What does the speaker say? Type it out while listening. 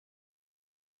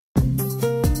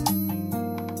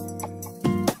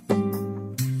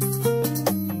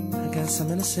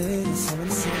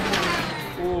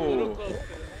Ooh.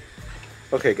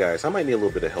 Okay guys, I might need a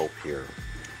little bit of help here.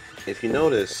 If you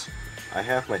notice, I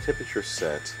have my temperature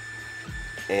set,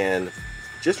 and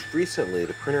just recently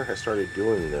the printer has started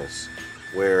doing this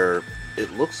where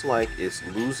it looks like it's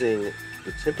losing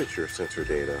the temperature sensor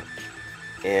data,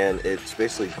 and it's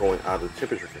basically going out of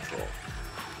temperature control.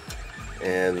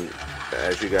 And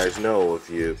as you guys know, if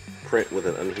you print with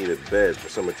an unheated bed for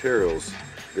some materials,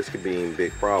 this could be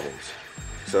big problems.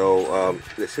 So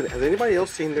has anybody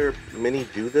else seen their Mini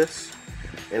do this?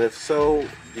 And if so,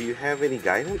 do you have any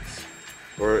guidance?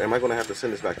 Or am I going to have to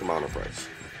send this back to Monoprice?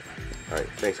 Alright,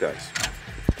 thanks guys.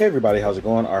 Hey everybody, how's it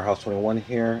going? Our House 21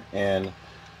 here, and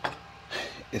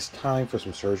it's time for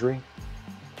some surgery.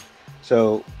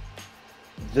 So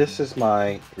this is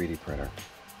my 3D printer.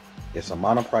 It's a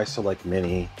Monoprice Select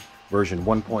Mini version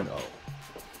 1.0.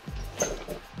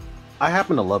 I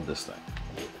happen to love this thing.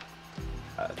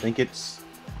 I think it's,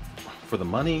 for the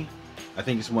money, I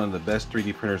think it's one of the best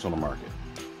 3D printers on the market.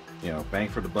 You know, bang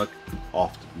for the buck,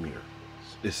 off the meter.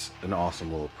 It's an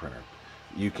awesome little printer.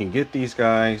 You can get these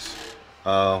guys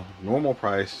normal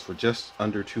price for just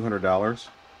under $200.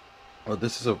 Well,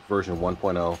 this is a version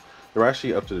 1.0. They're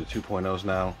actually up to the 2.0s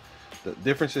now. The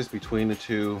differences between the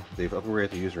two, they've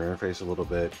upgraded the user interface a little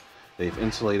bit. They've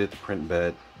insulated the print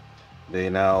bed. They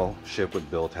now ship with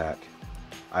bill tack.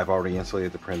 I've already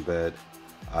insulated the print bed.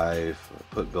 I've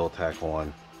put bill tack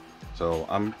on. So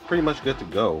I'm pretty much good to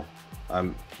go. I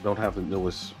don't have the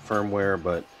newest firmware,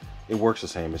 but it works the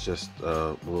same. It's just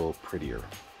a little prettier.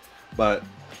 But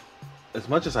as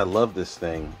much as I love this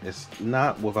thing, it's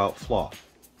not without flaw.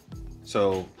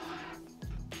 So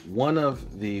one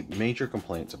of the major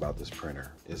complaints about this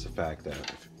printer is the fact that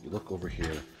if you look over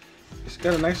here, it's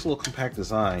got a nice little compact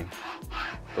design,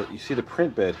 but you see the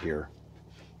print bed here.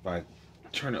 If I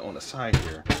turn it on the side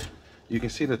here, you can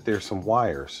see that there's some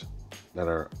wires that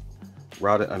are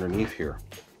routed underneath here.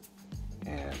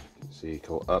 And you see it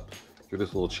go up through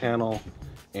this little channel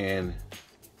and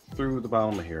through the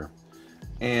bottom of here.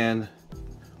 And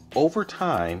over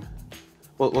time,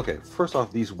 well, okay, first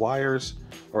off, these wires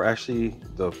are actually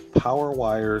the power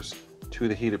wires to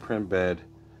the heated print bed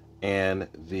and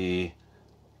the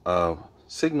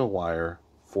signal wire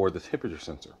for the temperature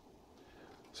sensor.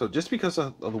 So just because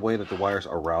of the way that the wires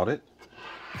are routed,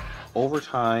 over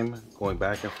time, going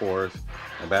back and forth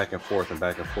and back and forth and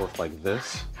back and forth like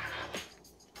this,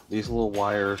 these little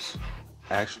wires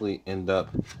actually end up,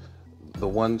 the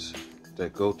ones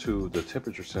that go to the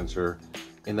temperature sensor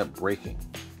end up breaking.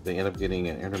 They end up getting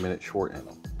an intermittent short in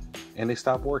them, and they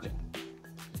stop working.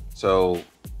 So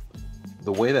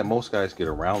the way that most guys get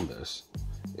around this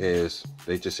is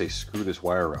they just say screw this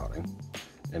wire routing,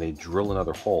 and they drill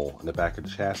another hole in the back of the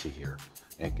chassis here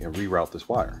and reroute this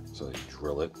wire. So they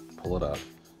drill it, pull it up,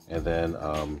 and then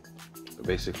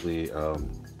basically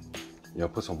you know,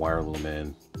 put some wire loom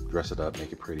in, dress it up,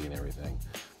 make it pretty and everything.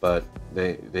 But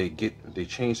they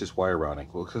change this wire routing.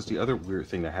 Well, because the other weird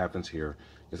thing that happens here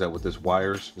is that with this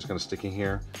wires just kind of sticking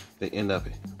here, they end up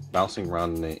bouncing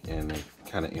around and they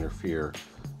kind of interfere.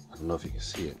 I don't know if you can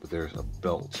see it, but there's a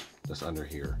belt that's under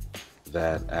here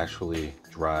that actually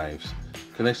drives,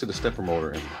 connects to the stepper motor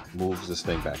and moves this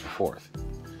thing back and forth.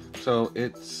 So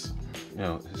it's, you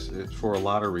know, it's for a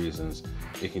lot of reasons,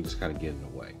 it can just kind of get in the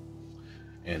way.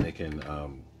 And it can,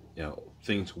 you know,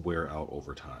 things wear out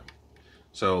over time.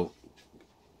 So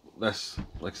that's,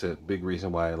 like I said, big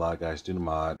reason why a lot of guys do the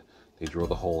mod. They drill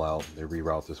the hole out, they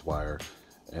reroute this wire.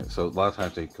 And so a lot of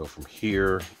times they go from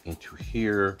here into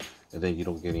here, and then you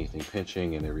don't get anything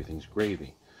pinching and everything's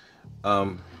gravy.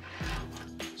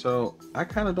 So I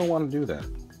kind of don't want to do that.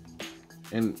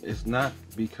 And it's not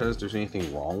because there's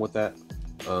anything wrong with that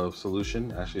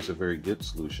solution. Actually, it's a very good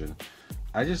solution.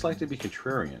 I just like to be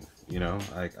contrarian, you know,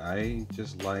 I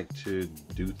just like to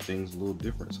do things a little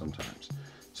different sometimes.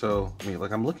 So, I mean,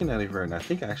 like I'm looking at it here and I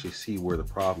think I actually see where the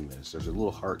problem is. There's a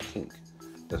little hard kink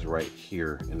that's right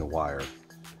here in the wire.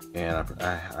 And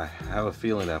I have a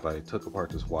feeling that if I took apart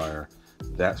this wire,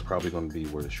 that's probably going to be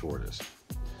where the short is.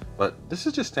 But this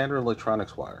is just standard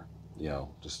electronics wire, you know,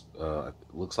 just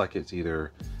looks like it's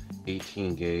either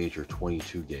 18 gauge or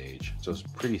 22 gauge. So it's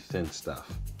pretty thin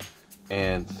stuff.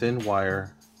 And thin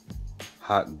wire,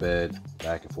 hot bed,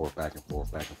 back and forth, back and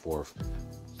forth, back and forth,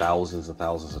 thousands and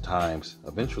thousands of times,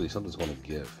 eventually something's going to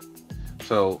give.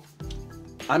 So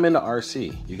I'm into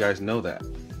RC, you guys know that.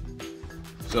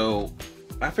 So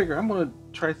I figure I'm going to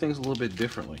try things a little bit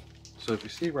differently. So if you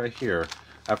see right here,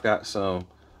 I've got some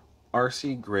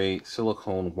RC grade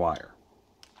silicone wire.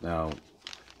 Now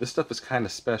this stuff is kind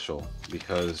of special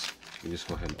because you just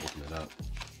go ahead and open it up.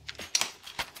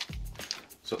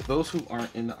 So those who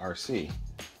aren't in the RC,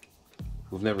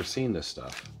 who've never seen this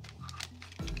stuff,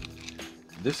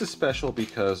 this is special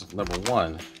because number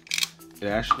one, it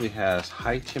actually has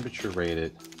high temperature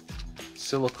rated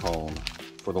silicone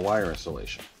for the wire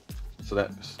installation. So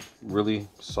that's really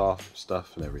soft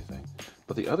stuff and everything.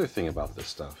 But the other thing about this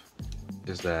stuff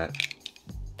is that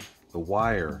the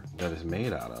wire that is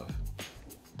made out of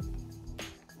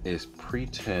is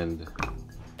pre-tinned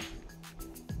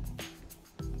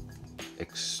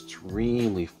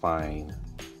extremely fine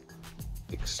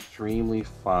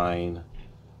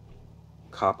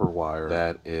copper wire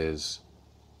that is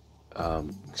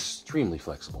extremely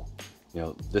flexible. You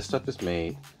know, this stuff is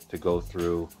made to go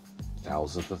through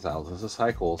thousands and thousands of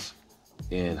cycles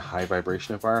in high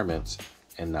vibration environments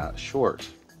and not short.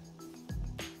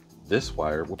 This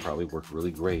wire will probably work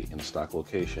really great in a stock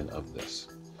location of this.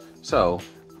 So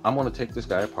I'm going to take this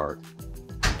guy apart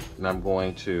and I'm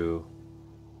going to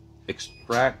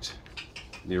extract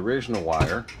the original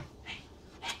wire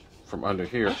from under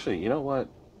here. Actually, you know what?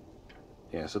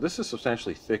 Yeah, so this is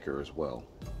substantially thicker as well.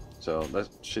 So that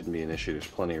shouldn't be an issue. There's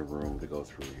plenty of room to go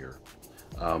through here.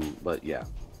 But yeah,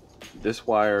 this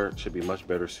wire should be much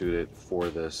better suited for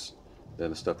this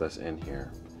than the stuff that's in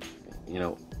here. You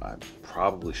know, I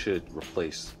probably should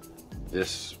replace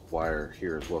this wire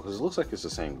here as well, because it looks like it's the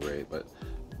same grade, but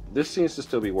this seems to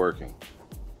still be working.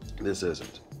 This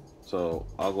isn't. So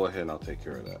I'll go ahead and I'll take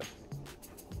care of that.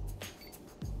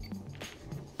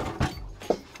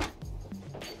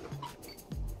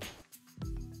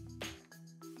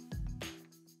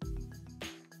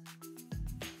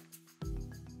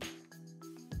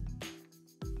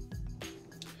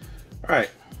 All right,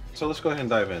 so let's go ahead and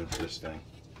dive into this thing.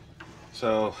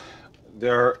 So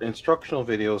there are instructional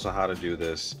videos on how to do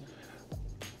this.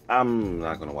 I'm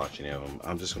not going to watch any of them.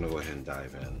 I'm just going to go ahead and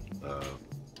dive in.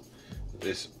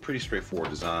 It's pretty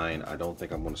straightforward design. I don't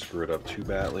think I'm going to screw it up too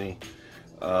badly.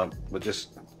 But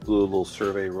just do a little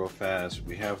survey real fast.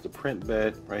 We have the print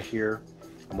bed right here.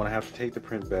 I'm going to have to take the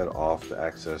print bed off to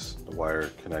access the wire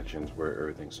connections where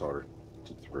everything's soldered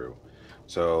through.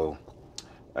 So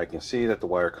I can see that the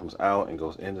wire comes out and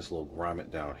goes in this little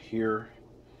grommet down here.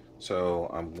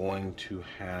 So I'm going to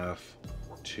have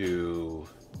to,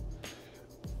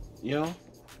 you know,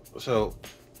 so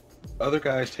other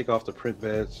guys take off the print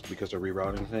beds because they're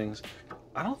rerouting things.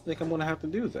 I don't think I'm going to have to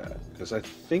do that, because I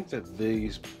think that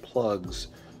these plugs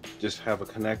just have a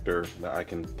connector that I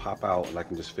can pop out and I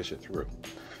can just fish it through.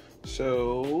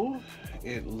 So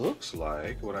it looks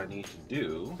like what I need to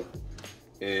do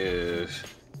is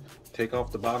take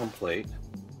off the bottom plate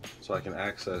so I can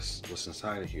access what's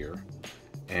inside of here,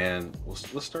 and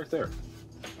let's start there.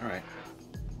 All right,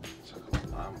 so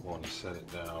I'm going to set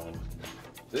it down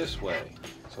this way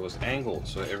so it's angled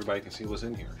so everybody can see what's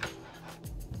in here.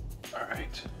 All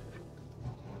right,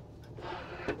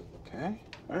 okay,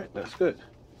 all right, that's good.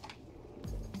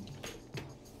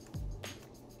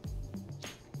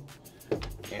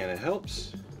 And it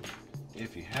helps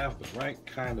if you have the right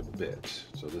kind of bit.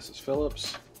 So this is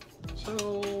Phillips.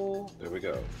 So there we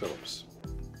go, Phillips.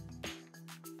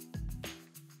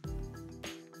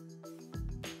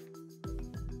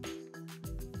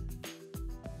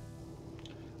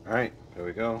 All right, there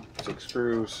we go, 6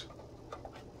 screws.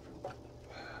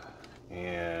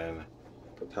 And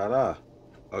ta-da.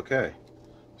 Okay,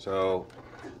 so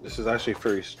this is actually a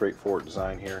very straightforward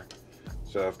design here.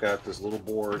 So I've got this little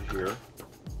board here.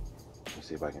 Let me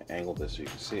see if I can angle this so you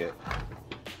can see it.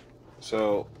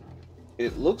 So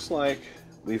it looks like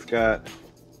we've got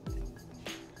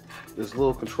this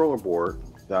little controller board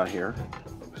down here.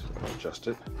 I'll adjust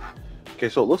it. Okay,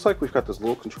 so it looks like we've got this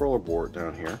little controller board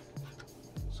down here.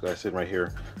 This guy's sitting right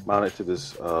here, mounted to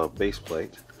this base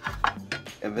plate.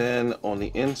 And then on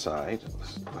the inside,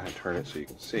 let's go ahead and turn it so you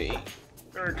can see.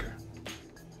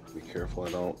 Be careful I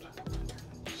don't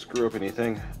screw up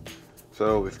anything.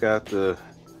 So we've got the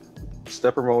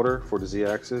stepper motor for the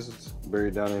Z-axis. It's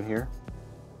buried down in here.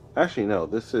 Actually, no,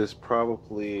 this is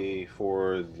probably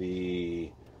for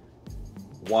the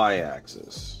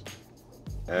Y-axis.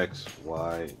 X,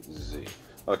 Y, Z.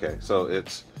 Okay, so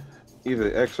it's either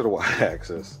the X or the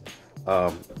Y-axis.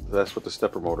 That's what the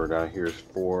stepper motor down here is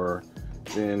for.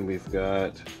 Then we've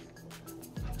got,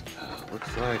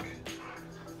 looks like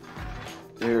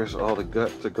there's all the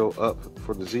gut to go up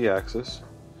for the Z-axis.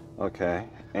 Okay,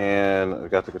 and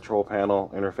I've got the control panel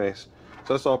interface.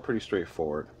 So that's all pretty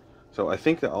straightforward. So I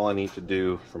think that all I need to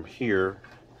do from here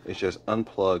is just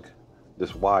unplug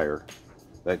this wire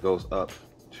that goes up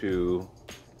through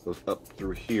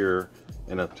here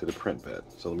and up to the print bed.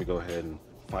 So let me go ahead and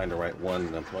find the right one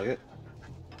and unplug it.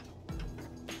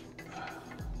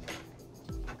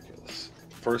 Okay, let's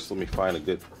first let me find a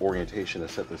good orientation to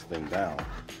set this thing down.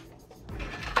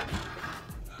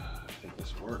 I think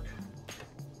this will work.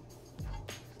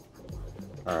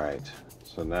 All right,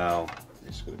 so now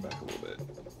let's scoot it back a little bit.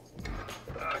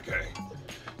 Okay,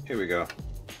 here we go.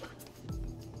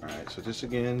 All right, so just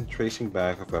again, tracing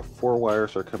back, I've got 4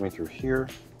 wires that are coming through here,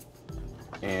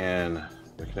 and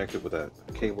they're connected with that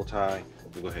cable tie.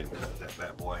 We'll go ahead and cut that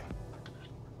bad boy.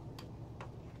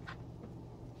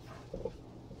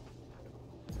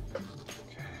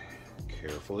 Okay,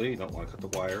 carefully, you don't want to cut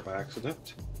the wire by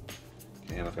accident.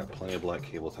 Okay, and I've got plenty of black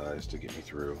cable ties to get me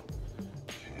through.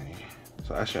 Okay,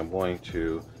 so actually I'm going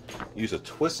to use a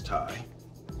twist tie.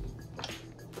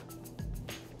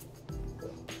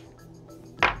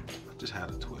 Just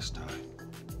had a twist tie.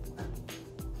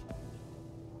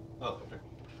 Oh, okay.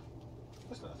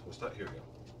 That's not a twist tie. Here we go.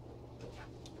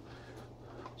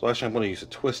 So actually I'm going to use a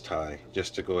twist tie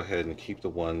just to go ahead and keep the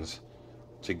ones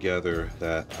together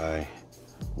that I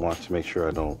want to make sure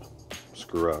I don't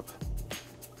screw up.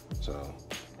 So,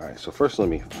 all right, so first let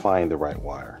me find the right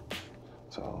wire.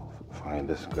 So find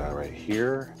this guy right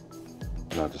here,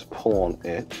 and I'll just pull on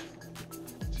it,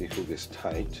 see who gets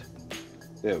tight.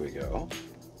 There we go.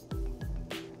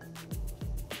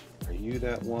 Are you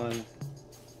that one?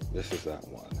 This is that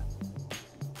one.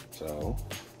 So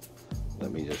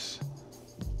let me just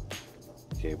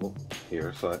cable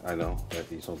here so I know that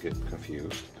these don't get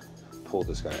confused. Pull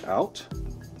this guy out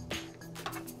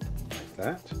like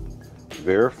that.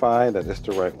 Verify that it's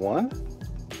the right one.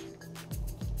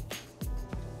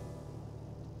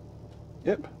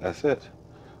 Yep, that's it.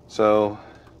 So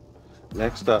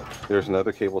next up, there's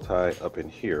another cable tie up in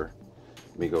here.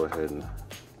 Let me go ahead and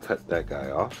cut that guy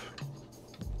off.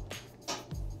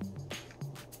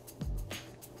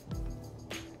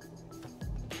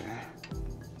 Okay.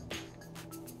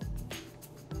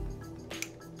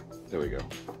 There we go.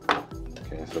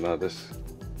 Okay, so now this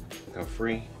become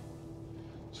free.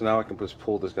 So now I can just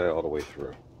pull this guy all the way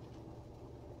through.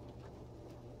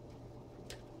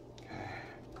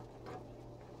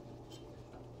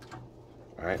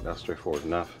 All right, that's straightforward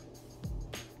enough.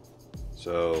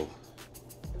 So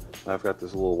I've got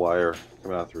this little wire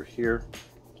coming out through here.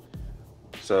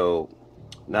 So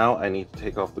now I need to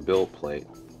take off the build plate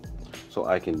so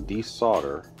I can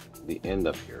desolder the end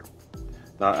up here.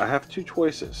 Now I have 2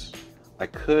 choices. I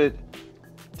could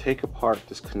take apart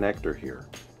this connector here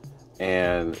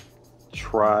and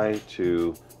try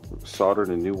to solder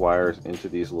the new wires into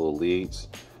these little leads.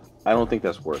 I don't think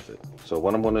that's worth it. So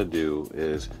what I'm going to do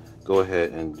is go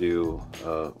ahead and do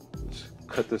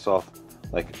cut this off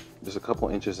like just a couple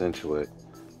inches into it,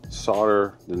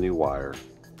 solder the new wire,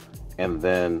 and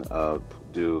then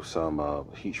do some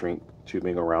heat shrink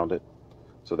tubing around it,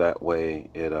 so that way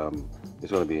it's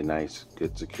going to be a nice,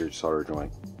 good, secured solder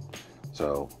joint.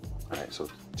 So, all right, so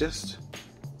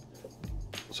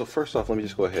first off, let me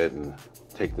just go ahead and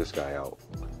take this guy out,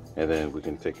 and then we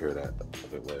can take care of that a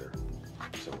bit later.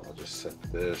 So I'll just set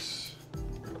this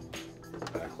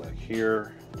back like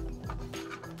here,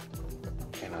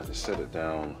 and I'll just set it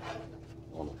down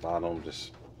on the bottom,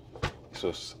 just so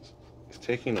it's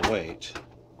taking the weight.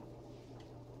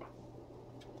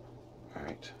 All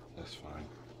right, that's fine.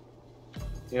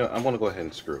 You know, I'm going to go ahead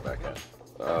and screw it back in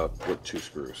with 2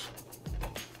 screws.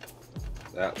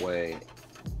 That way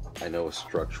I know it's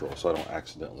structural, so I don't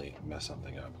accidentally mess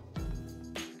something up.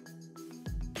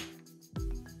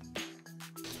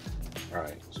 All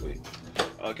right, sweet.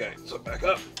 Okay, so back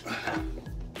up.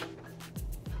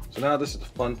 So now this is the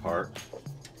fun part.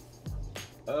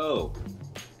 Oh,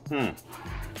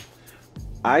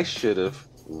 I should have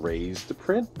raised the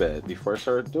print bed before I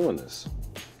started doing this.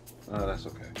 That's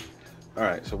okay. All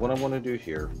right, so what I'm going to do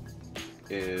here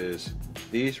is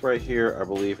these right here, I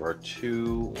believe, are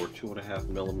 2 or 2.5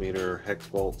 millimeter hex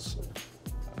bolts.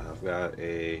 I've got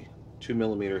a 2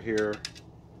 millimeter here,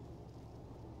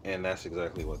 and that's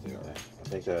exactly what they are. I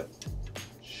think that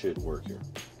should work here.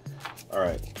 All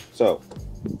right, so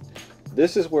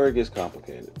this is where it gets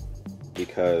complicated,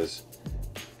 because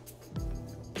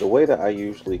the way that I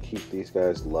usually keep these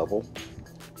guys level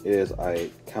is I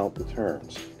count the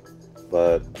turns,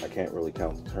 but I can't really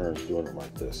count the turns doing it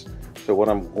like this. So what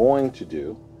I'm going to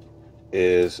do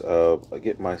is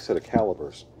get my set of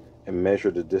calipers and measure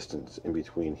the distance in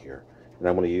between here, and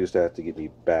I'm going to use that to get me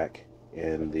back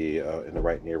in the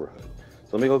right neighborhood.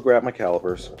 So let me go grab my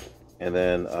calipers, and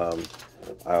then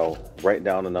I'll write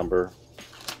down the number,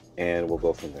 and we'll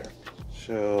go from there.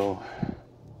 So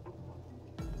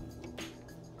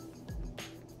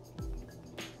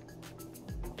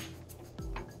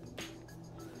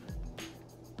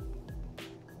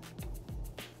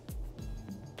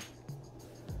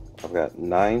I've I've got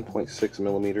 9.6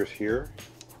 millimeters here.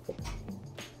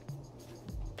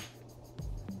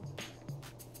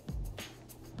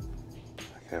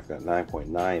 Okay, I've got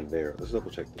 9.9 there. Let's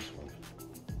double check this one.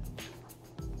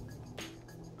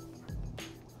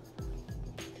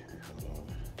 Okay, hold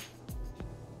on.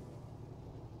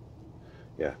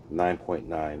 Yeah,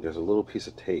 9.9. There's a little piece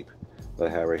of tape that I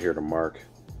have right here to mark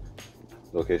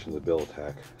the location of the bill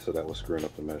attack, so that was screwing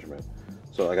up the measurement.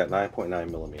 So I got 9.9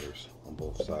 millimeters on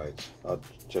both sides. I'll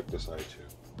check this side too.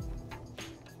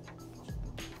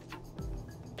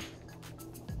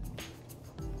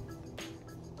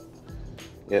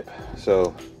 Yep,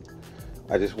 so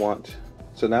I just want,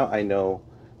 so now I know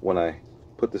when I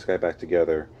put this guy back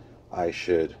together, I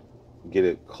should get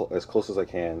it as close as I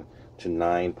can to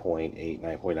 9.8,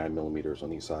 9.9 millimeters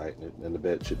on each side, and the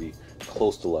bed should be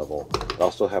close to level.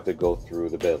 I'll still have to go through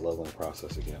the bed leveling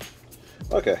process again.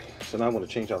 Okay, so now I'm going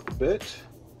to change out the bit,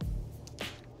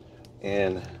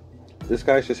 and this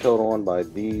guy's just held on by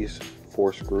these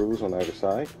 4 screws on either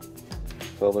side.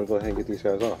 So let me go ahead and get these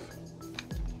guys off.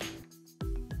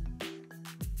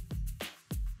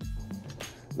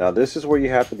 Now this is where you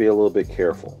have to be a little bit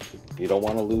careful. You don't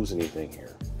want to lose anything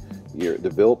here. The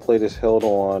build plate is held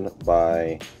on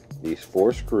by these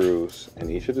 4 screws,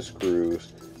 and each of the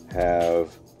screws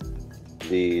have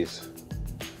these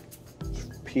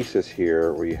pieces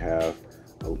here where you have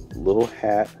a little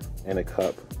hat and a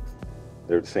cup.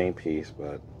 They're the same piece,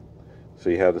 but so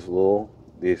you have this little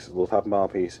top and bottom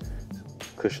piece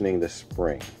cushioning the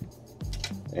spring,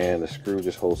 and the screw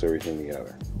just holds everything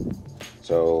together.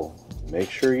 So make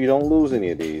sure you don't lose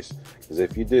any of these, because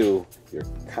if you do, you're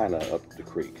kind of up the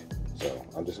creek. So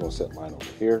I'm just going to set mine over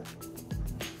here.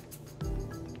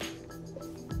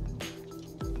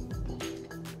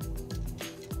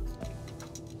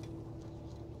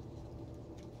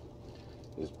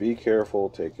 Just be careful,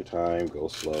 take your time, go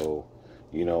slow.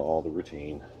 You know all the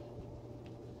routine.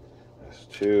 That's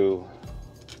 2.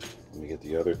 Let me get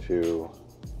the other 2.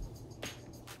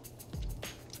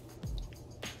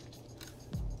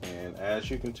 And as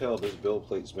you can tell, this build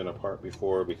plate's been apart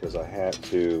before because I had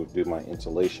to do my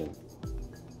insulation.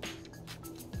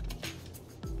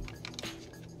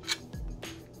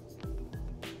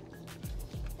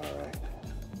 Alright.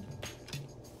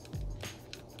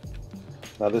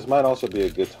 Now this might also be a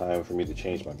good time for me to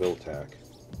change my build tack,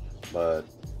 but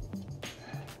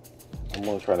I'm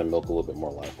going to try to milk a little bit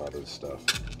more life out of this stuff.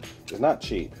 It's not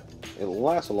cheap. It'll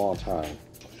last a long time,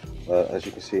 but as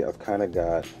you can see, I've kind of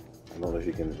got, I don't know if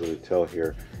you can really tell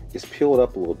here, it's peeled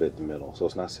up a little bit in the middle, so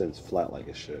it's not sitting flat like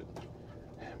it should.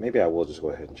 Maybe I will just go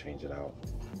ahead and change it out.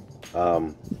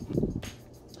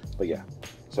 But yeah,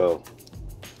 so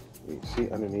you see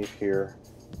underneath here,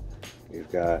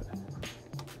 we've got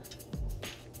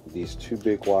these 2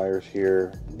 big wires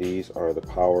here. These are the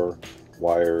power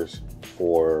wires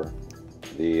for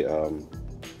the,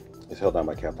 it's held down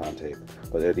by Kapton tape,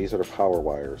 but these are the power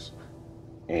wires.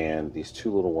 And these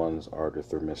 2 little ones are the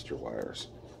thermistor wires.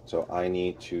 So I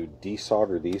need to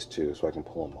desolder these 2 so I can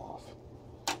pull them off.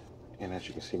 And as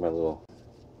you can see, my little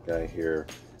guy here,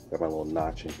 got my little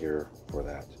notch in here for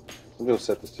that. I'm going to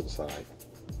set this to the side.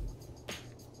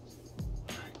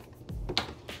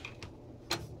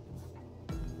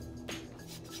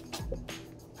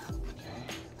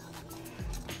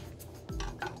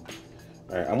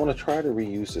 Alright, I'm going to try to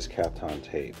reuse this Kapton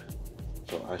tape.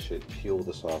 So I should peel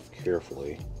this off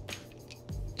carefully.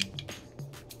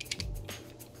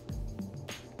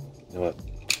 You know what?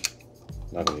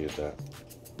 Not going to use that.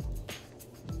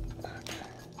 Okay.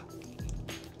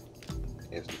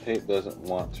 If the tape doesn't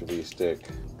want to re-stick,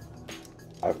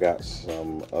 I've got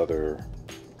some other,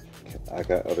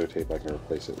 other tape I can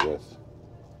replace it with.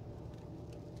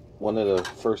 One of the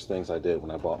first things I did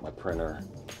when I bought my printer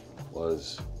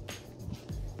was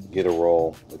get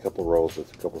a couple rolls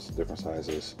with a couple of different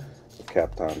sizes of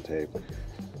Kapton tape.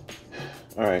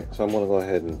 Alright, so I'm going to go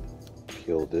ahead and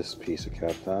peel this piece of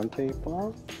Kapton tape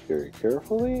off very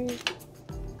carefully.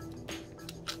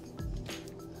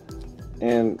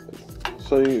 And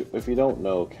so if you don't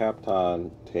know,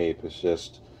 Kapton tape is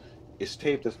it's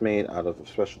tape that's made out of a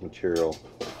special material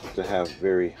to have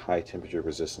very high temperature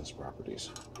resistance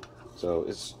properties. So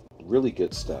it's really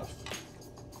good stuff.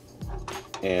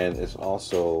 And it's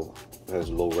also has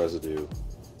low residue,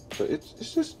 so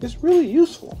it's really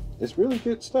useful. It's really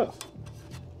good stuff.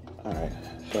 All right,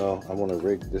 so I'm gonna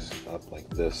rig this up like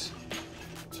this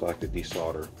so I could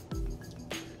desolder.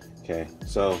 Okay,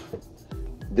 so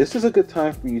this is a good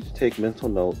time for you to take mental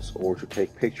notes or to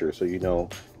take pictures so you know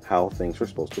how things are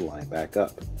supposed to line back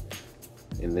up.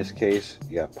 In this case,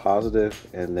 you got positive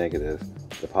and negative.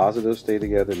 The positives stay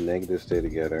together, negatives stay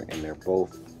together, and they're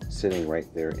both sitting right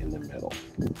there in the middle.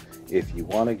 If you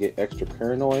want to get extra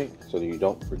paranoid so that you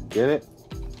don't forget it,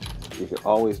 you can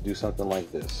always do something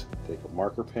like this. Take a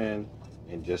marker pen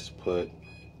and just put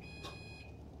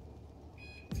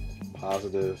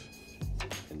positive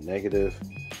and negative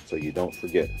so you don't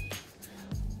forget.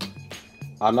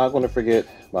 I'm not going to forget,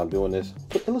 but I'm doing this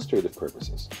for illustrative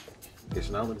purposes. Okay,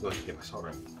 so now let me go ahead and get my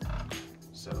soldering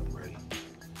setup ready.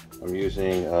 I'm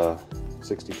using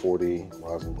 6040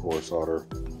 rosin core solder,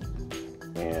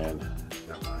 and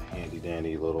got my handy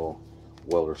dandy little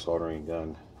welder soldering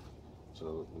gun.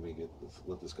 So let me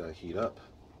let this guy heat up.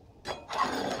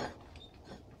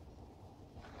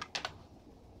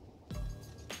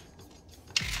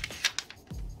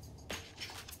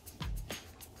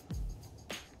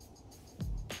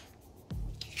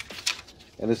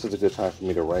 And this is a good time for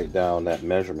me to write down that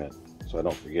measurement so I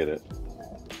don't forget it.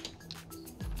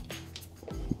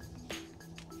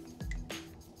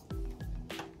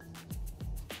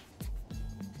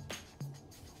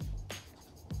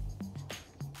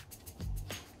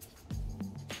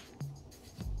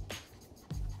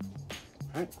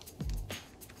 Alright.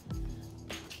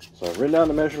 So I've written down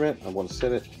the measurement. I'm going to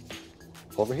set it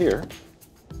over here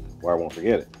where I won't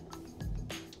forget it.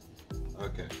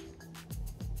 Okay.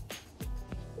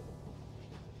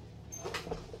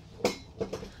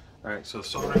 Alright, so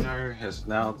soldering iron has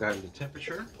now gotten the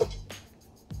temperature.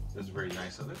 That's very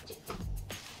nice of it.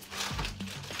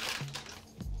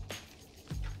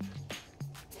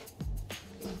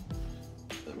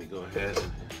 Let me go ahead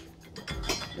and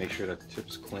make sure that the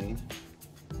tip's clean.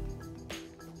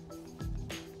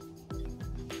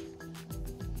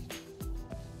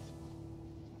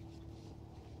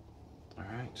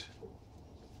 Alright.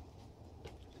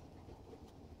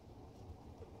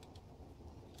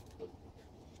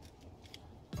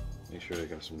 Make sure I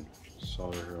got some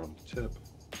solder here on the tip.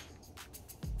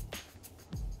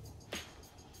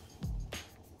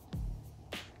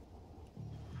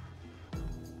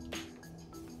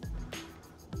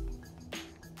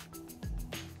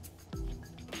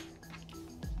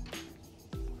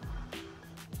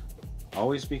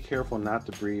 Always be careful not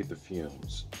to breathe the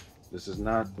fumes. This is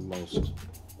not the most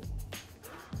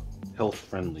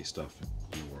health-friendly stuff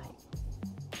in the world.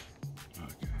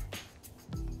 Okay.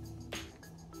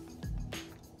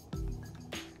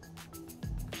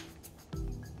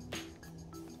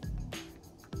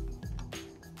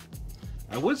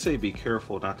 I would say be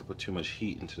careful not to put too much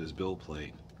heat into this build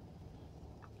plate.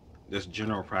 This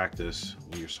general practice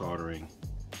when you're soldering,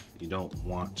 you don't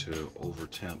want to over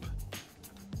temp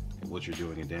what you're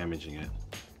doing and damaging it.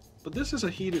 But this is a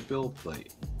heated build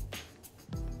plate.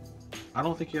 I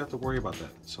don't think you have to worry about that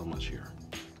so much here.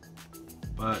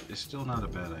 But it's still not a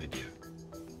bad idea.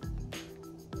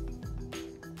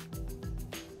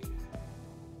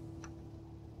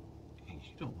 And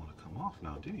you don't want to come off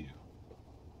now, do you?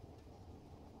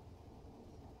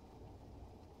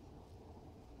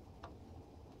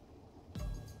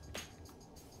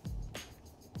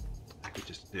 I could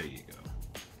just, there you go.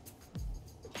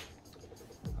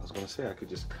 I was going to say I could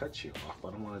just cut you off, but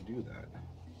I don't want to do that.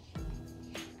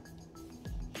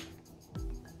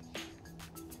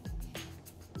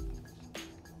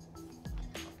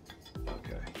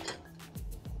 Okay.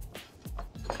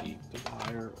 Keep the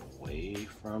wire away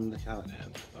from the cat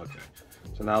end. Okay.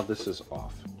 So now this is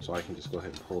off. So I can just go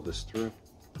ahead and pull this through.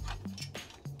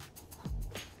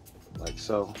 Like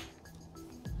so.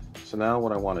 So now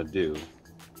what I want to do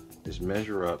is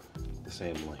measure up the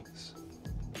same lengths.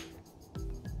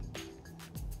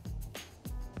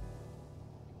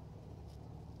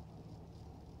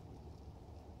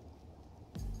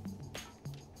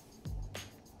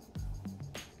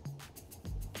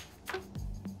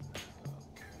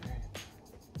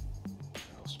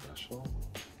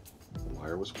 The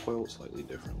wire was coiled slightly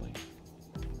differently.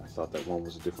 I thought that one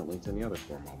was a different length than the other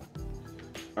for a moment.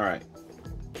 Alright,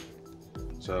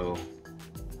 so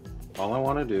all I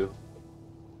want to do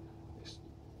is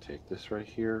take this right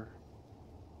here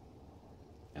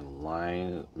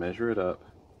and measure it up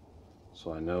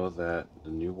so I know that the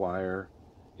new wire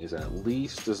is at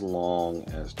least as long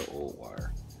as the old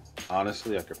wire.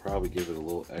 Honestly, I could probably give it a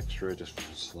little extra just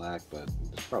for slack, but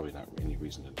there's probably not any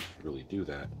reason to really do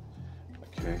that.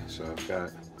 Okay, so I've got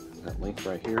that length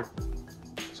right here.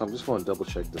 So I'm just going to double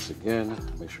check this again,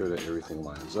 make sure that everything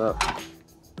lines up,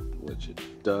 which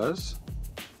it does.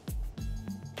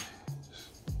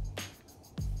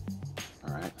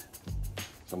 Alright,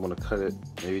 so I'm going to cut it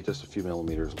maybe just a few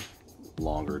millimeters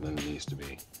longer than it needs to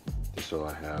be, just so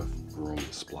I have room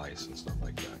to splice and stuff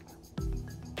like that.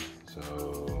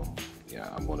 So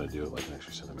yeah, I'm going to do it like an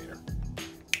extra centimeter.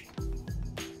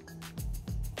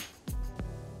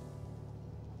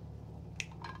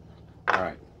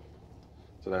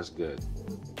 that's good.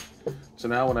 So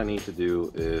now what I need to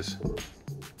do is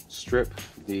strip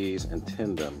these and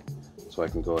tin them so I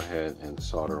can go ahead and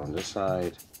solder on this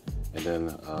side and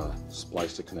then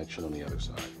splice the connection on the other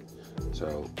side.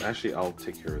 So actually I'll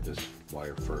take care of this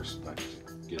wire first, not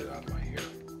just get it out of my hair.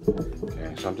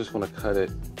 Okay, so I'm just going to cut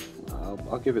it.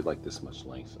 I'll give it like this much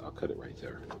length. I'll cut it right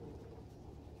there.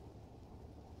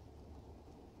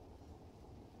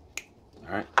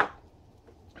 Alright,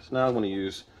 so now I'm going to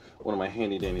use one of my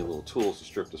handy dandy little tools to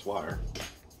strip this wire.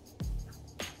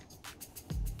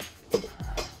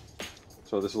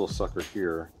 So this little sucker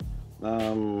here,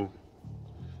 I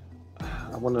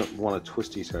want to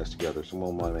twist these guys together, so I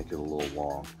want to make it a little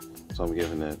long. So I'm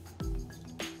giving it,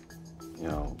 you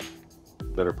know,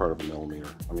 better part of a millimeter.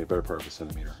 I mean, better part of a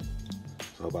centimeter.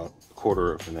 So about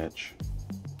 1/4 of an inch,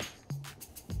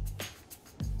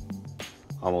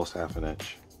 almost 1/2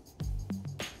 inch.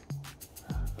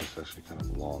 That's actually kind of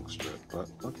a long strip, but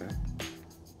okay.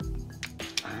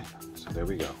 All right, so there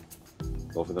we go.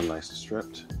 Both of them nice and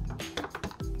stripped.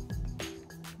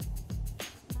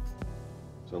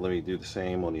 So let me do the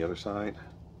same on the other side.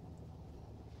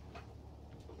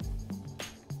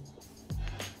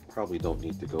 Probably don't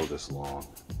need to go this long,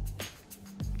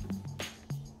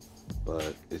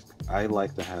 but I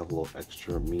like to have a little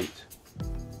extra meat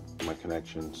in my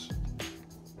connections.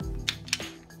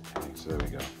 Okay, so there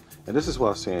we go. And this is what I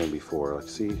was saying before, like,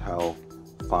 see how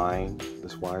fine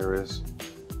this wire is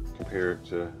compared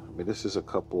to, I mean, this is a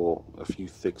few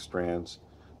thick strands.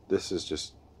 This is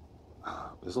just,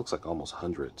 this looks like almost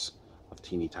hundreds of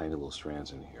teeny tiny little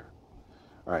strands in here.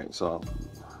 All right, so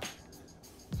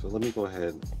let me go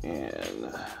ahead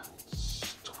and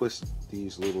twist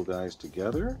these little guys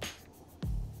together.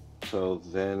 So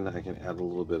then I can add a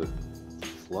little bit of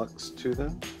flux to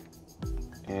them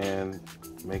and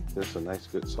make this a nice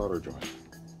good solder joint,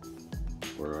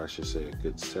 or I should say a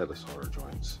good set of solder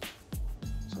joints.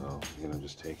 So, you know,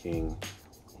 just taking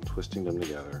and twisting them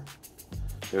together.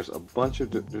 There's a bunch of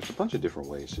different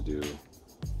ways to do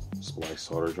splice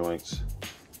solder joints.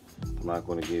 I'm not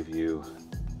going to give you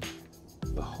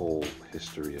the whole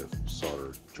history of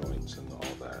solder joints and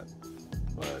all that,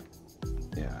 but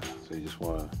yeah, so you just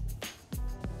want to,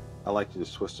 I like to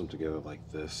just twist them together like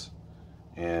this,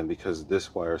 and because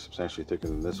this wire is substantially thicker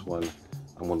than this one,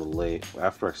 I'm going to lay it,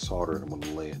 after I solder it, I'm going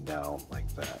to lay it down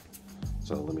like that.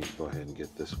 So let me go ahead and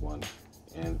get this one,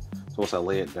 and so once I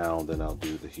lay it down, then I'll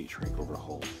do the heat shrink over the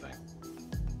whole thing.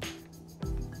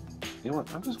 You know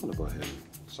what, I'm just going to go ahead and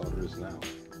solder this now.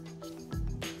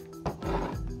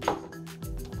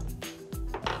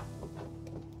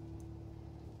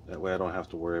 That way I don't have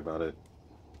to worry about it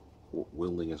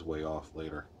whittling its way off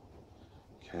later.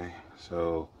 Okay,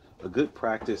 so a good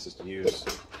practice is to use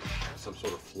some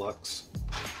sort of flux.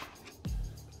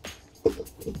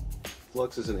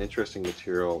 Flux is an interesting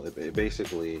material. It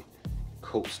basically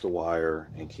coats the wire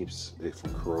and keeps it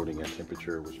from corroding at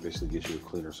temperature, which basically gives you a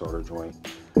cleaner solder joint.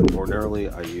 Ordinarily,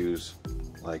 I use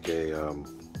like a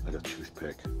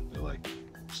toothpick to like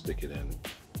stick it in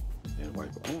and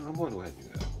wipe it. I'm going to go ahead and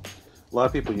do that. A lot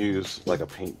of people use like a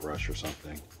paintbrush or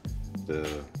something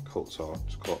to coat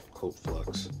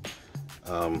flux.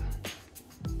 The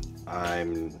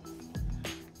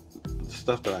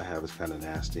stuff that I have is kind of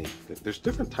nasty. There's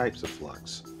different types of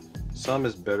flux. Some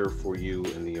is better for you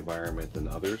in the environment than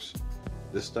others.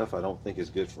 This stuff I don't think is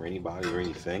good for anybody or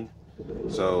anything.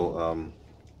 So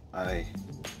I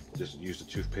just use a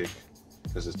toothpick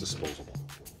because it's disposable.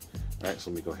 All right,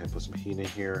 so let me go ahead and put some heat in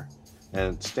here.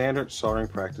 And standard soldering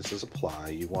practices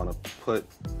apply. You want to put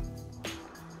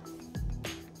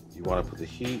the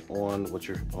heat on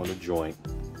the joint,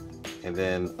 and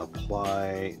then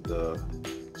apply the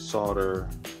solder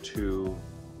to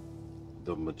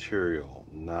the material,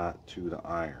 not to the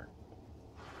iron.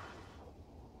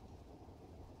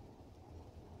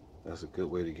 That's a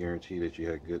good way to guarantee that you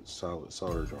have good solid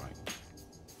solder joint.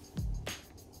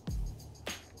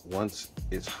 Once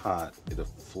it's hot, it'll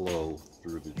flow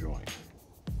through the joint.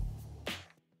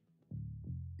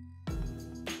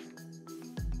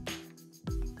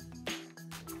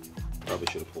 Probably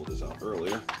should have pulled this out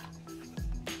earlier.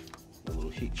 A little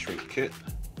heat shrink kit.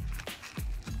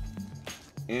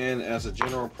 And as a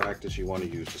general practice, you want to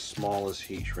use the smallest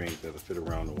heat shrink that'll fit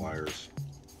around the wires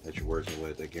that you're working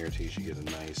with. That guarantees you get a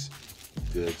nice,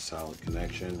 good, solid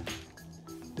connection.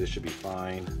 This should be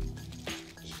fine.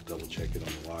 Just double check it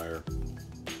on the wire.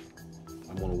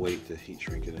 I'm going to wait to heat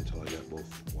shrink it until I got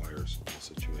both wires all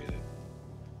situated.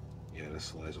 Yeah, this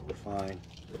slides over fine.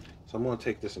 So I'm going to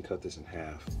take this and cut this in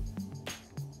half.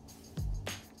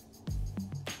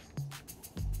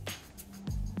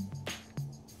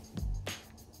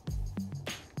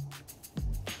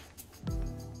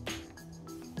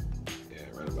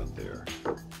 about there.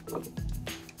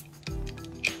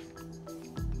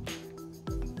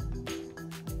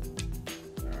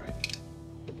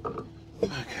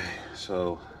 Okay,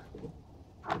 so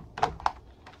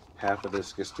half of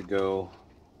this gets to go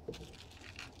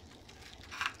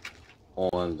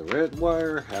on the red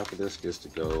wire, half of this gets to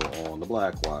go on the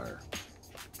black wire.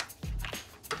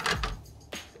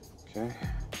 Okay.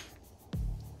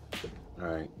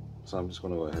 Alright, so I'm just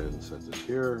going to go ahead and set this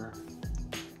here,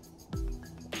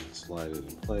 slide it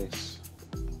in place.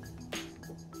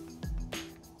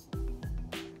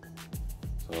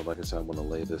 So like I said, I'm going to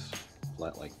lay this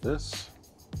flat like this.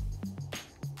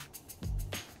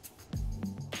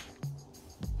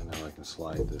 And now I can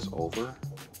slide this over.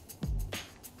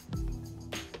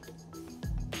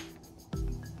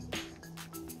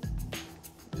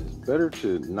 It's better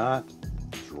to not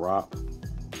drop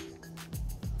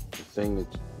the thing that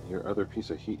your other piece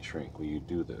of heat shrink when you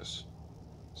do this.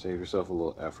 Save yourself a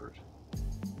little effort.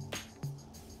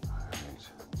 Alright,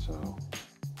 so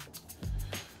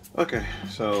okay,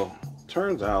 so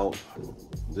turns out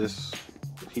this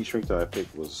heat shrink that I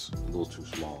picked was a little too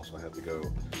small, so I had to go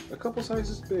a couple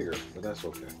sizes bigger, but that's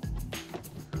okay.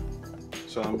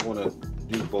 So I'm going to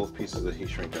do both pieces of heat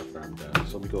shrink after I'm done.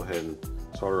 So let me go ahead and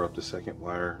solder up the second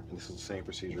wire, and this is the same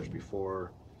procedure as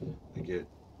before. I get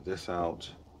this out,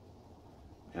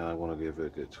 and I want to give it a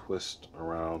good twist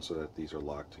around so that these are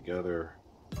locked together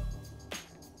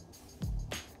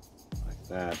like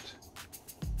that,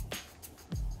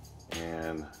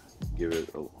 and give it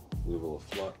a little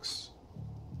flux.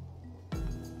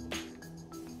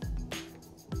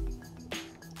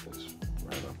 This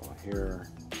right up on here.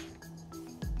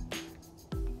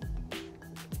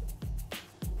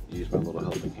 Use my little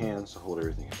helping hands to hold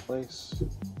everything in place.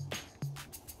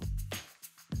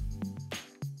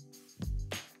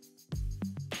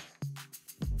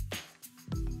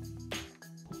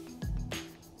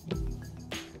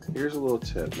 Here's a little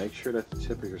tip. Make sure that the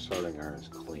tip of your soldering iron is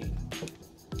clean.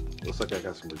 Looks like I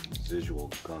got some residual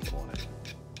gunk on it.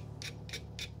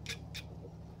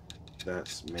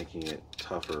 That's making it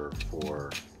tougher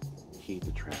for heat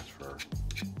to transfer.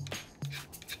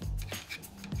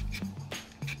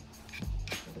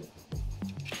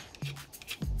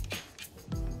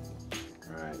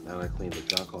 Alright, now that I cleaned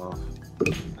the gunk off,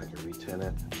 I can re-tin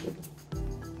it.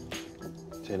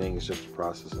 Tinning is just a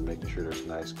process of making sure there's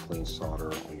nice clean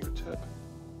solder on your tip.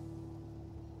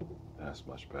 That's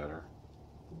much better.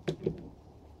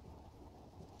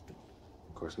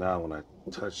 Of course, now when I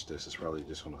touch this, it's probably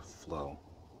just going to flow.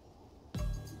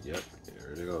 Yep,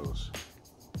 there it goes.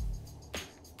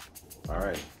 All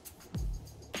right.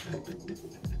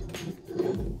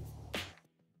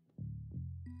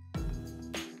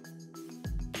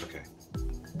 Okay.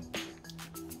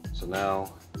 So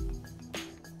now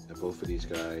that both of these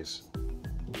guys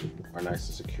are nice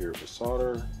and secure with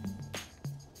solder,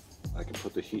 I can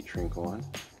put the heat shrink on.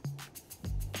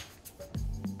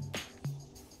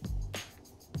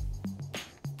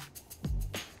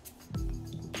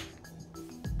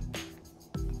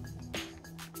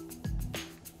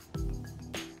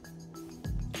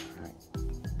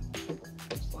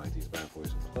 Slide these bad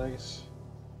boys in place.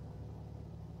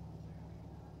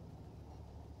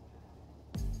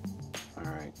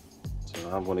 Alright, so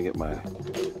now I'm going to get my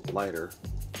lighter,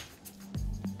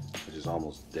 which is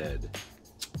almost dead.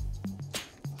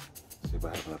 See if I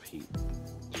have enough heat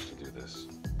just to do this.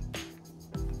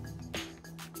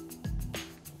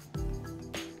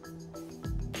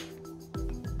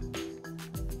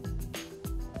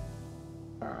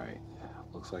 Alright,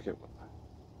 looks like it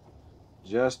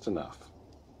just enough.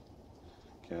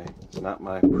 Okay, it's not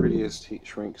my prettiest heat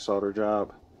shrink solder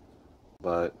job,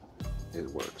 but it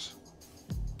works.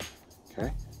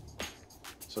 Okay,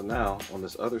 so now on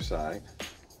this other side,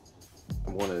 I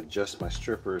want to adjust my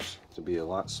strippers to be a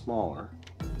lot smaller.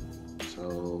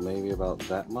 So maybe about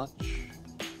that much,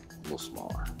 a little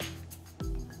smaller.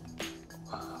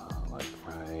 Like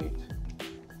right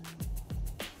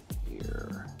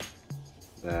here.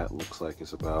 That looks like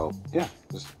it's about, yeah,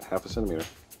 just half a centimeter,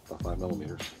 about 5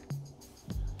 millimeters.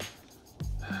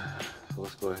 So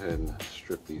let's go ahead and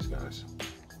strip these guys.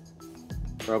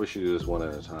 Probably should do this one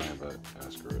at a time, but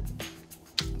screw it.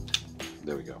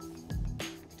 There we go.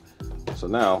 So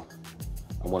now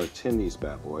I want to tin these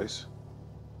bad boys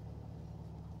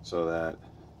so that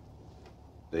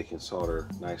they can solder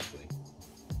nicely.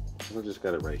 So I just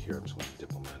got it right here. I'm just going to dip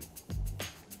them in.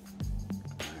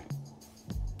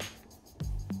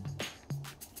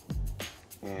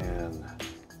 All right. And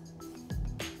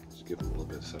just give them a little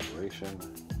bit of separation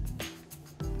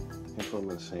and put them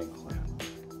in the same clamp.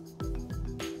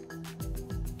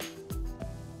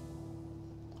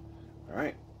 All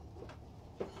right,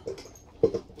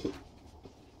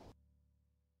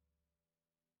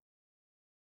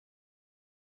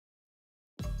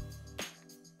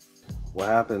 what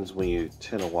happens when you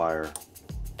tin a wire,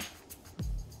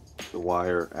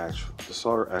 the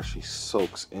solder actually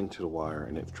soaks into the wire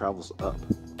and it travels up.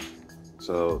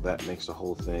 So that makes the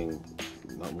whole thing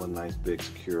one nice big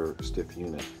secure stiff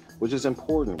unit, which is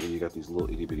important when you got these little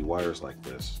itty bitty wires like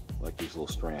this, like these little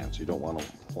strands. You don't want them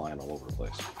flying all over the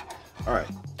place. All right,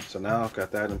 so now I've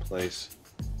got that in place.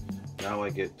 Now I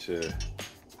get to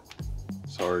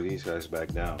solder these guys back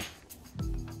down.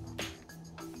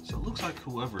 So it looks like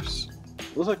whoever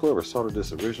soldered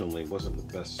this originally wasn't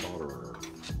the best solderer.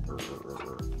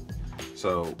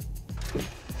 So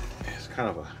it's kind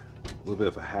of a little bit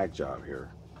of a hack job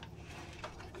here.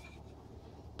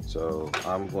 So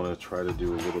I'm going to try to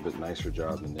do a little bit nicer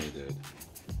job than they did.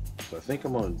 So I think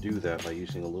I'm going to do that by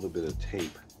using a little bit of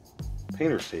tape,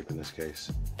 painter's tape in this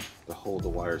case, to hold the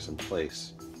wires in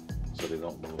place so they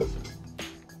don't move.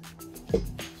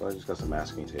 So I just got some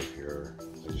masking tape here.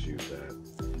 I just use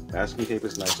that. Masking tape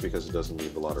is nice because it doesn't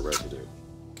leave a lot of residue.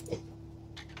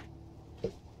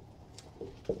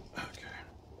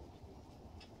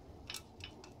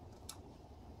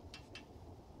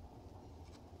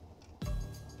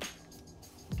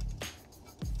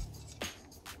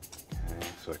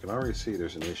 So I can already see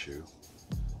there's an issue.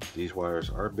 These wires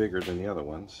are bigger than the other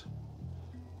ones.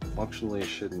 Functionally, it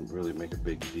shouldn't really make a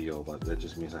big deal, but that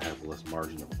just means I have less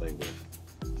margin to play with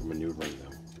for maneuvering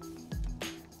them.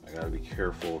 I gotta be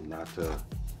careful not to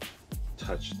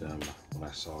touch them when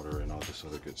I solder and all this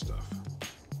other good stuff.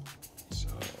 So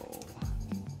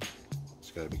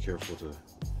just gotta be careful to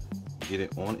get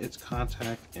it on its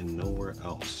contact and nowhere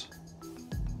else.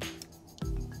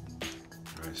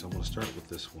 Alright, so I'm going to start with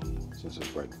this one since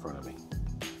it's right in front of me.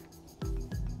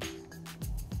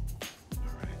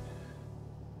 Alright,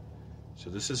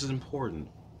 so this is important.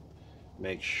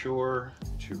 Make sure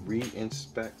to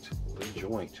re-inspect the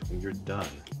joint when you're done.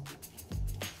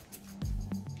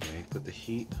 Okay, put the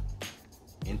heat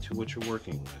into what you're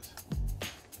working with.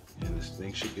 And this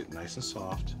thing should get nice and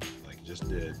soft, like it just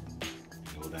did.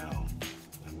 Go down.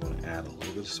 I'm going to add a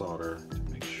little bit of solder to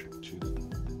make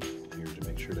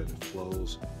sure that it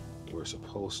flows where it's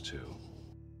supposed to.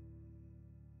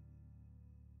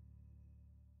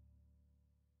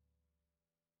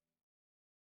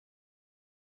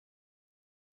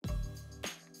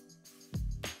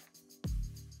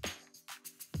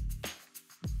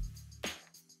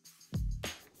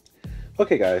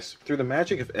 Okay guys, through the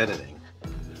magic of editing,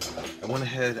 I went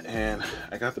ahead and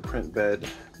I got the print bed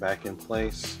back in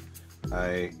place.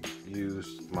 I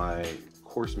used my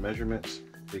course measurements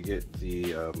to get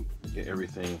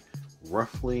everything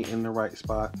roughly in the right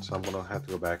spot. So I'm gonna have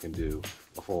to go back and do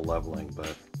a full leveling,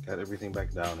 but got everything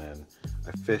back down in.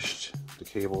 I fished the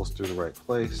cables through the right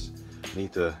place.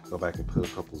 Need to go back and put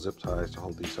a couple zip ties to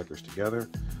hold these suckers together,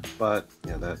 but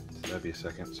yeah, that'd be a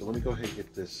second. So let me go ahead and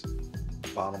get this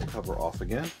bottom cover off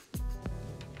again.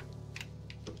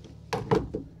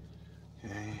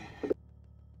 Okay.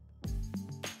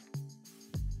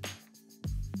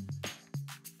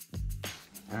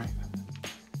 All right.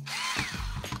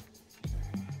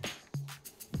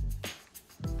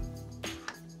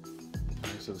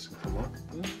 So this can come up.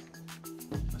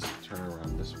 Let's turn it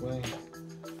around this way.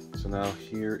 So now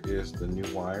here is the new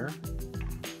wire.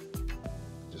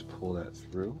 Just pull that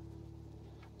through.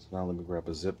 So now let me grab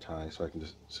a zip tie so I can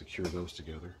just secure those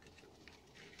together.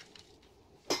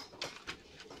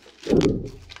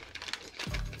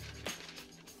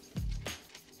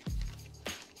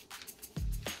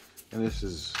 And this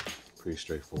is pretty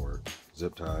straightforward.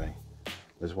 Zip tie. I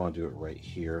just want to do it right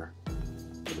here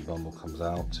where the bundle comes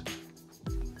out.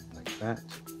 That.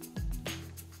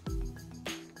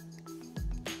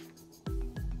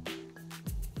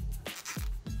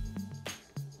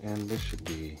 And this should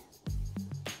be,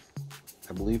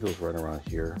 I believe it was right around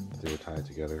here that they were tied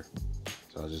together.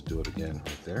 So I'll just do it again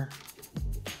right there.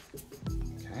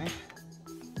 Okay.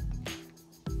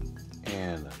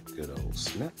 And a good old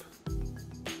snip.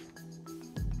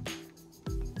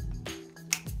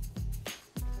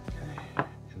 Okay.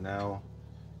 And now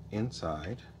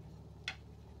inside,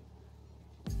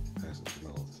 this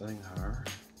little thing here,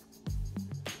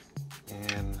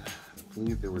 and I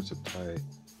believe there was a tie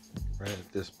right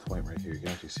at this point right here. You can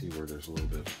actually see where there's a little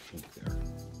bit of kink there.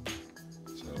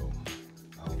 So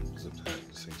I'll zip tie it in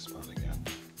the same spot again.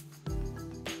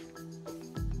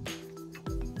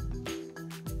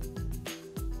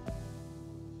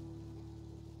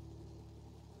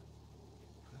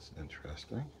 That's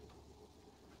interesting.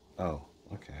 Oh,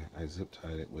 okay. I zip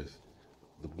tied it with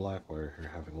the black wire here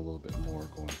having a little bit more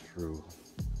going through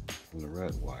than the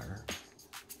red wire.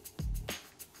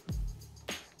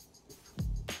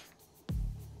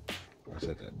 I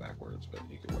said that backwards, but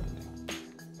you can write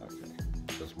it. Okay,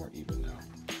 so it's more even now.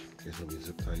 Okay, so let me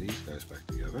zip tie these guys back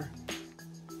together,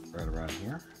 right around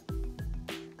here.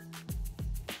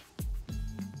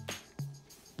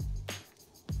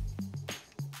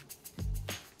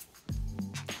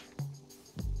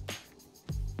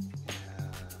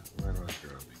 And right around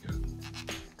here will be good.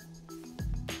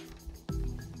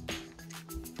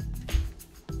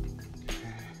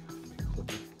 Okay, let me clip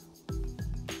it.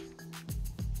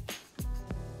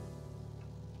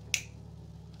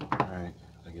 Alright,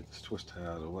 I get this twist tie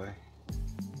out of the way.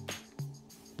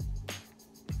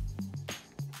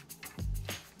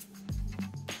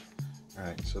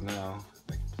 Alright, so now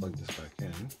I can plug this back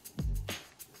in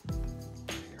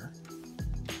right here.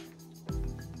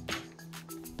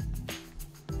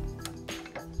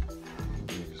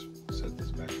 Let me just set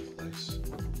this back in place.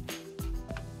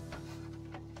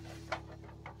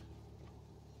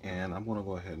 And I'm going to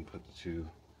go ahead and put the two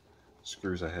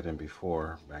screws I had in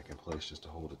before back in place just to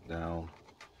hold it down.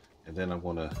 And then I'm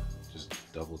going to just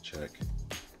double check.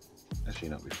 Actually,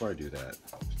 no, before I do that,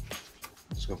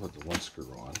 I'm just going to put the one screw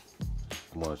on.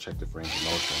 I'm going to check the range of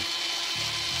motion.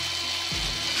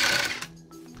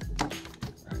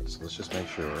 Alright, so let's just make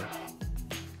sure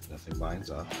nothing lines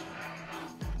up.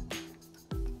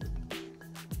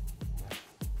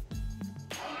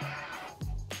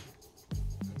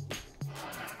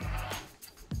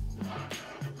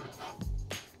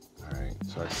 Alright,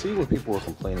 so I see what people were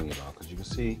complaining about, because you can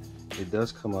see it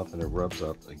does come up and it rubs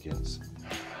up against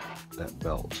that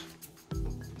belt.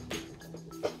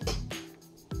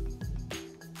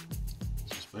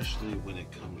 Especially when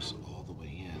it comes all the way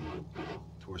in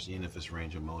towards the end of its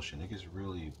range of motion, it gets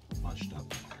really bunched up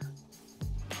in there.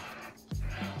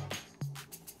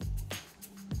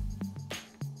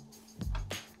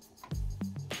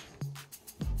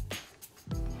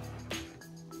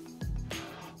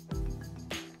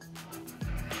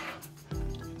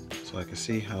 So I can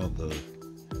see how the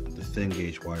thin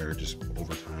gauge wire just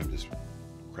over time just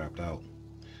crapped out.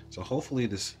 So hopefully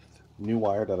this new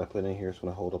wire that I put in here is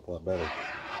going to hold up a lot better.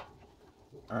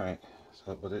 Alright,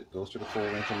 so but it goes through the full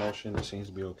range of motion. It seems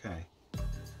to be okay.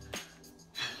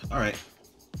 Alright,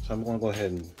 so I'm going to go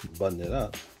ahead and button it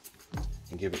up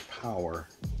and give it power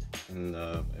and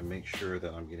make sure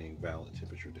that I'm getting valid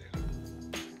temperature data.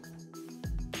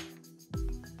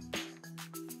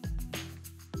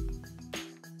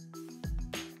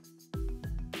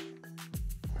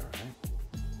 Alright,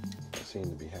 I seem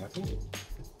to be happy.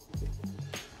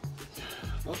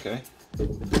 Okay.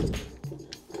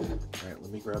 Alright,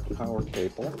 let me grab the power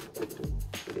cable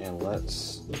and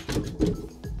let's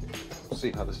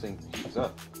see how this thing heats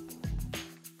up.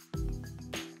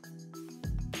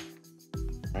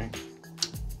 Alright.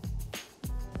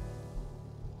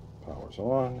 Power's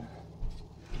on.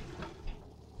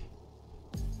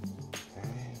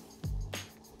 Okay.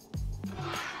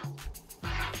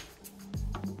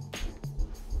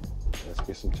 Let's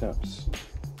get some temps.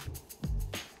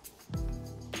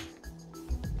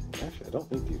 Actually, I don't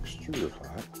think the extruder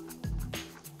hot.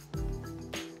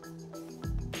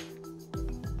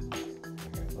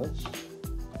 Okay, let's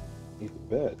heat the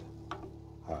bed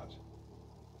hot.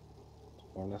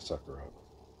 Warm that sucker up.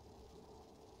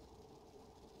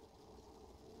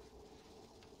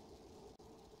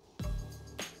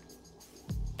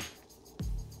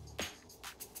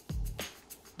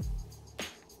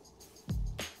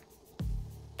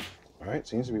 Alright,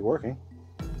 seems to be working.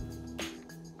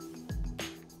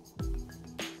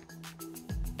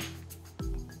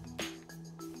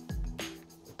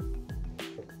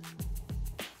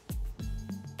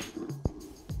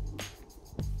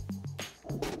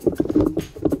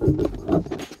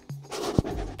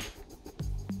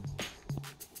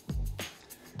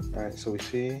 Alright, so we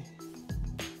see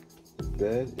the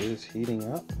bed is heating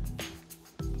up.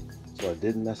 So I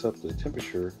didn't mess up the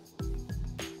temperature.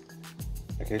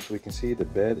 Okay, so we can see the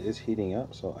bed is heating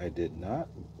up, so I did not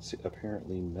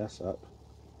apparently mess up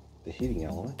the heating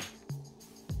element.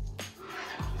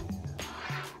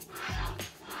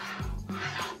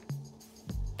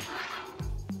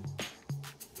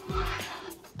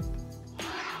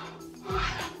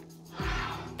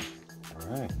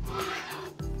 Alright.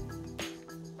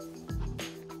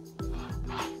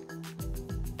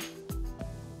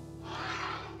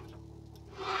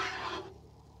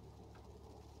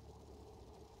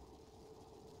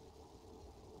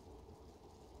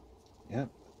 Yep,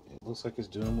 it looks like it's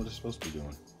doing what it's supposed to be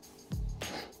doing.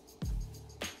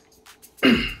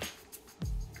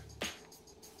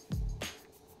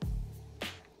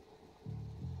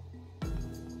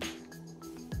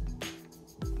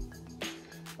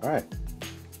 All right,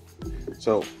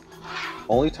 so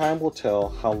only time will tell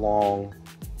how long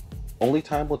Only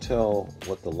time will tell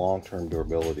what the long-term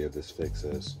durability of this fix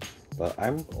is, but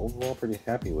I'm overall pretty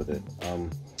happy with it.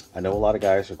 I know a lot of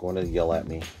guys are going to yell at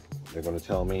me. They're going to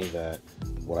tell me that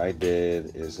what I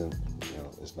did isn't,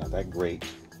 it's not that great,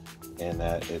 and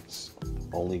that it's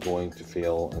only going to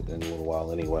fail in a little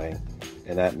while anyway,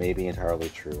 and that may be entirely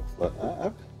true. But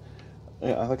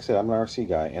like I said, I'm an RC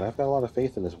guy, and I've got a lot of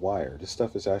faith in this wire. This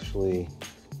stuff is actually,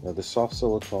 this soft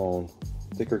silicone,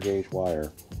 thicker gauge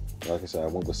wire. Like I said, I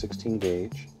went with 16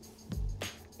 gauge,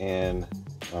 and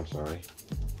I'm sorry,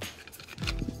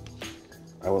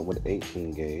 I went with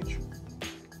 18 gauge,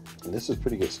 and this is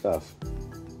pretty good stuff.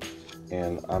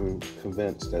 And I'm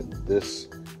convinced that this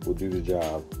will do the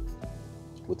job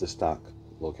with the stock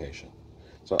location.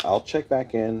 So I'll check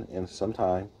back in some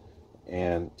time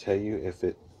and tell you if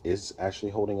it is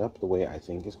actually holding up the way I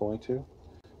think it's going to.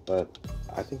 But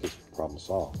I think it's problem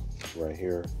solved. Right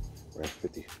here, we're at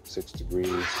 56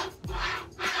 degrees.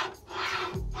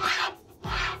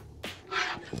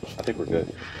 I think we're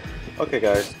good. Okay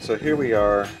guys, so here we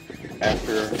are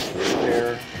after the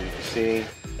repair. You can see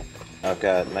I've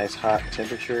got nice hot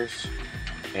temperatures,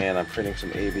 and I'm printing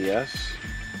some ABS,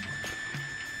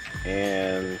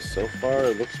 and so far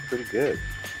it looks pretty good.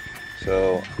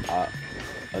 So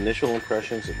initial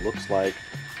impressions, it looks like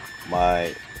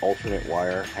my alternate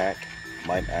wire hack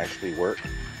might actually work.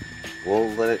 We'll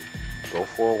let it go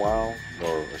for a while,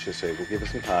 or I should say we'll give it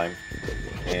some time,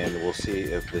 and we'll see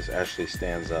if this actually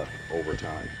stands up over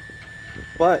time.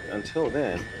 But until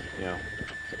then,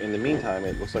 in the meantime,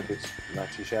 it looks like it's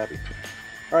not too shabby.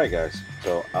 Alright guys,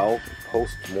 so I'll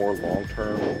post more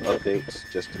long-term updates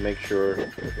just to make sure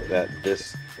that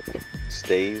this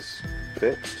stays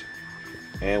fixed,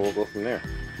 and we'll go from there.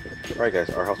 Alright guys,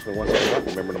 our House 21 signing off.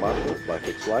 Remember the motto: fly,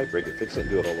 fix, fly, break it, fix it,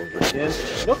 do it all over again.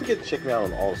 Don't forget to check me out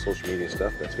on all the social media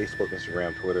stuff. That's Facebook,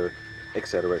 Instagram, Twitter,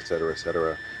 etc, etc,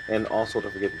 etc. And also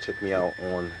don't forget to check me out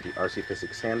on the RC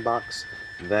Physics Sandbox.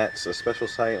 That's a special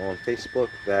site on Facebook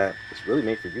that is really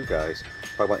made for you guys.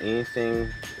 Talk about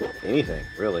anything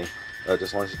really, just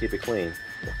as long as you keep it clean.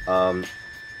 And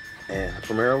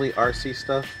primarily RC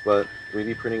stuff, but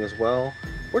 3D printing as well,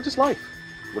 or just life,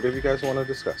 whatever you guys want to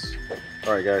discuss.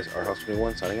 Alright guys, our House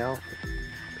 21 signing out.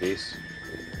 Peace.